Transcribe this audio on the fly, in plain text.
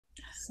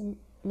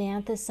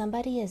Samantha,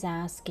 somebody is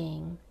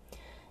asking,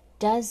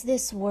 does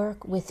this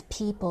work with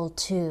people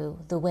too?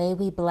 The way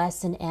we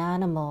bless an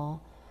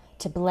animal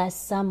to bless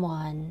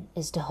someone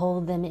is to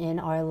hold them in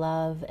our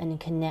love and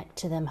connect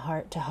to them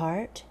heart to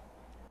heart?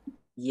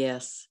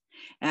 Yes.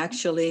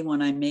 Actually,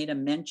 when I made a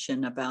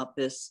mention about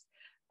this,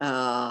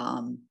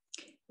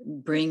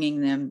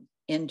 bringing them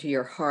into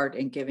your heart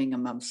and giving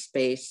them a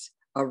space,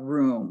 a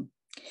room,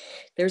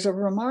 there's a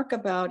remark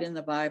about in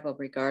the Bible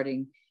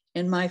regarding,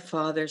 in my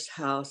Father's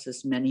house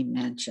is many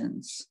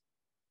mansions.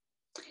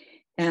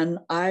 And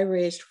I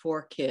raised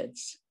 4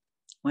 kids.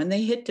 When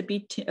they hit to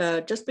be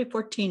just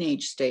before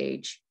teenage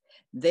stage,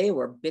 they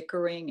were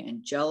bickering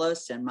and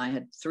jealous. And I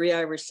had 3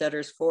 Irish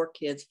setters, 4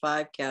 kids,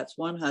 5 cats,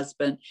 1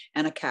 husband,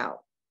 and a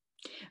cow.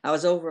 I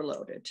was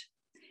overloaded.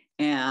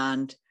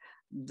 And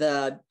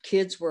the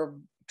kids were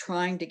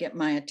trying to get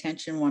my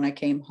attention when I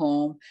came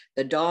home.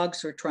 The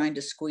dogs were trying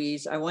to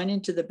squeeze. I went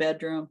into the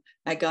bedroom.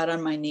 I got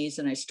on my knees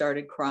and I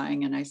started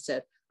crying. And I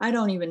said, I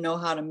don't even know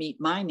how to meet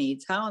my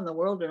needs. How in the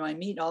world do I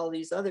meet all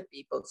these other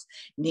people's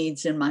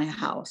needs in my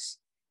house?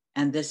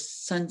 And this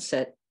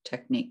sunset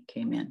technique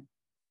came in.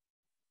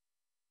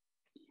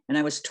 And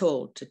I was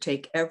told to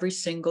take every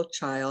single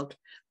child,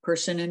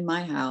 person in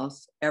my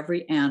house,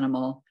 every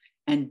animal,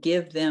 and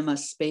give them a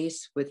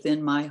space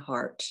within my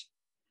heart.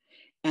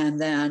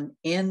 And then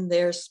in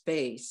their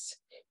space,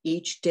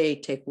 each day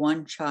take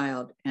one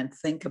child and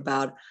think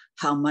about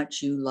how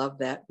much you love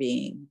that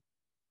being.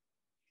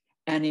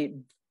 And it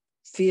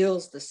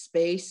feels the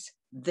space,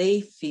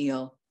 they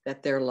feel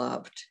that they're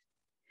loved.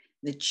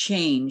 It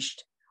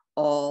changed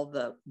all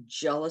the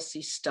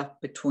jealousy stuff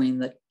between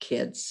the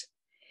kids.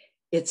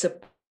 It's a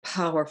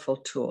powerful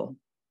tool.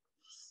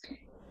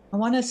 I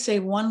want to say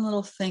one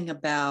little thing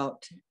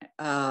about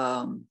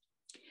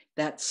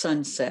that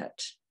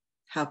sunset,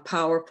 how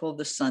powerful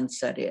the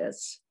sunset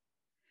is.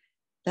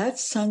 That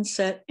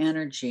sunset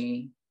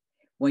energy,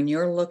 when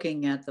you're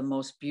looking at the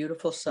most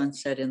beautiful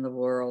sunset in the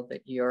world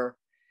that you're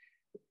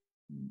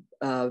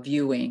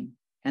viewing,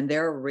 and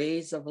there are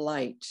rays of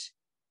light,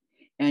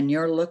 and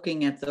you're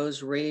looking at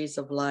those rays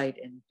of light,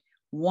 and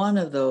one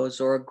of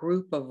those or a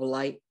group of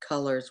light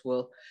colors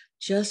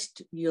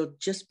you'll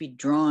just be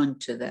drawn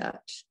to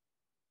that.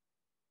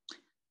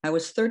 I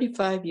was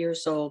 35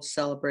 years old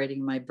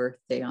celebrating my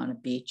birthday on a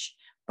beach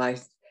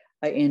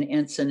in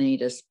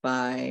Encinitas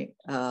by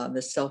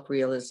the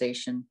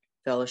Self-Realization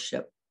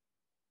Fellowship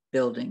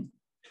building.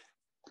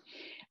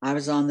 I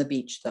was on the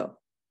beach though.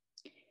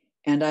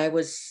 And I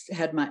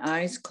had my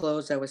eyes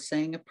closed. I was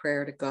saying a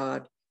prayer to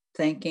God,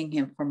 thanking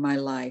him for my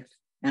life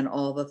and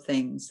all the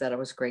things that I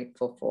was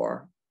grateful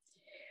for.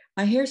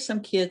 I hear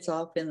some kids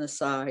off in the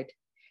side,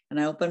 and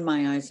I open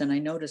my eyes and I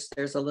notice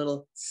there's a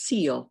little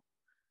seal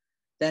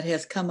that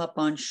has come up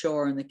on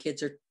shore, and the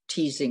kids are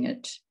teasing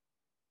it.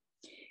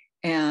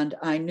 And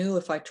I knew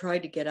if I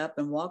tried to get up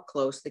and walk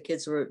close,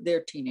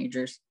 they're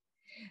teenagers,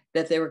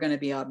 that they were going to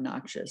be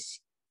obnoxious.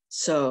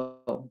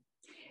 So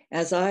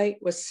as I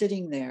was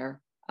sitting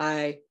there,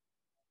 I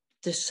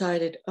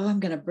decided, I'm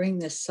going to bring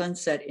this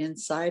sunset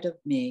inside of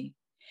me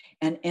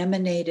and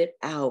emanate it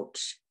out,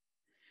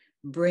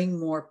 bring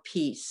more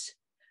peace.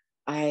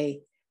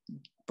 I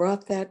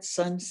brought that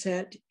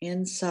sunset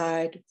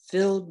inside,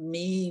 filled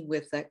me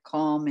with that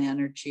calm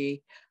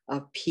energy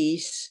of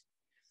peace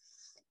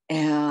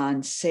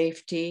and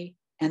safety.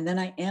 And then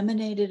I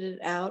emanated it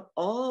out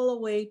all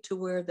the way to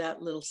where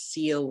that little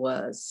seal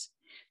was.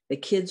 The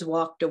kids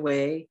walked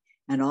away,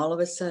 and all of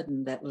a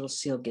sudden that little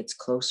seal gets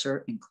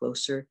closer and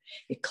closer.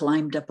 It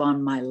climbed up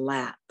on my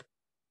lap.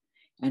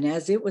 And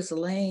as it was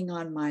laying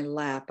on my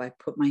lap, I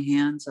put my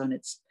hands on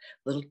its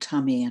little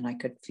tummy, and I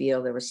could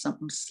feel there was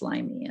something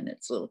slimy in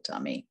its little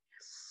tummy.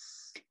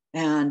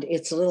 And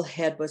its little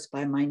head was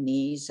by my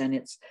knees, and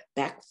its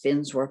back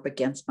fins were up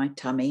against my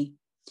tummy.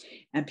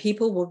 And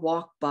people would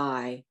walk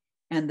by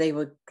and they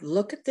would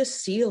look at this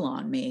seal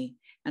on me.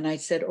 And I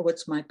said, oh,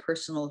 it's my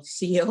personal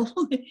seal.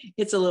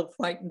 It's a little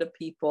frightened of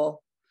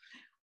people.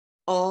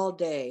 All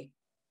day,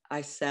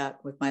 I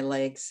sat with my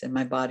legs and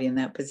my body in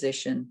that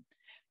position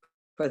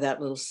for that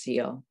little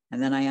seal.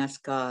 And then I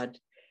asked God,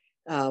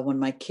 when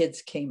my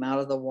kids came out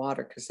of the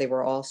water, because they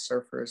were all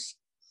surfers,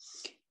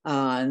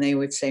 and they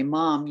would say,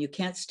 Mom, you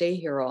can't stay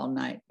here all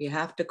night. You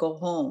have to go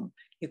home.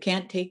 You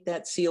can't take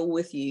that seal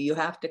with you. You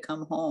have to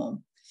come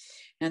home.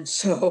 And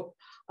so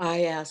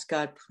I asked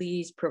God,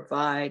 please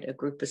provide a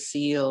group of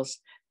seals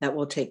that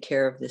will take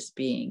care of this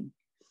being.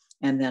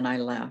 And then I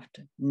left,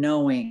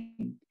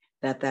 knowing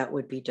that that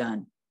would be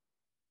done.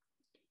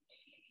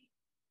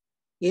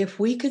 If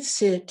we could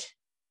sit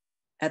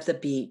at the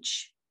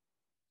beach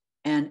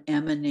and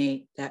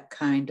emanate that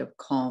kind of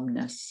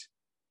calmness,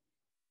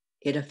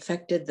 it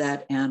affected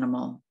that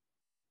animal.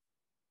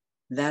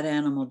 That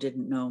animal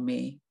didn't know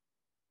me.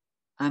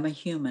 I'm a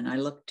human. I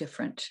look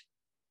different.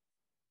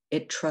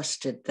 It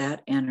trusted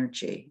that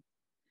energy.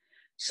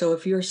 So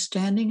if you're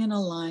standing in a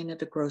line at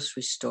the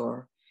grocery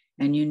store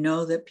and you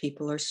know that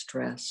people are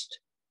stressed,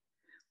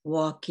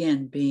 walk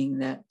in being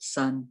that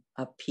sun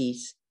of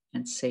peace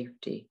and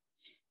safety.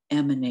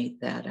 Emanate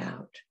that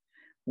out.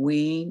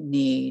 We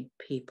need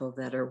people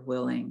that are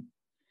willing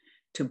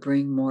to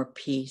bring more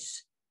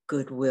peace,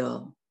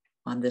 goodwill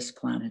on this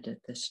planet at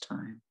this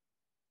time.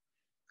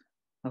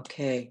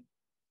 Okay.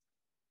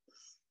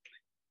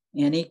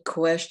 Any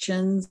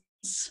questions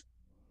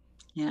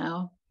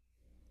now?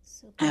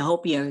 So I good.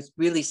 hope you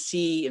really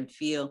see and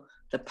feel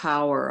the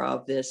power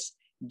of this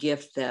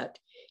gift that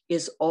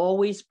is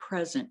always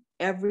present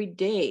every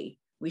day.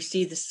 We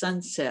see the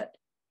sunset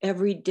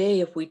every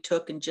day. If we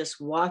took and just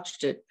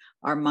watched it,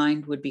 our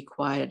mind would be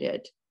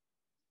quieted.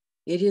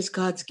 It is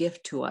God's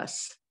gift to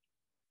us.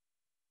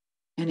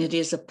 And it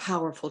is a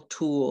powerful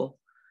tool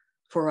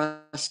for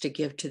us to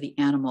give to the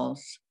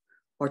animals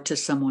or to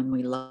someone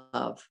we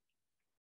love.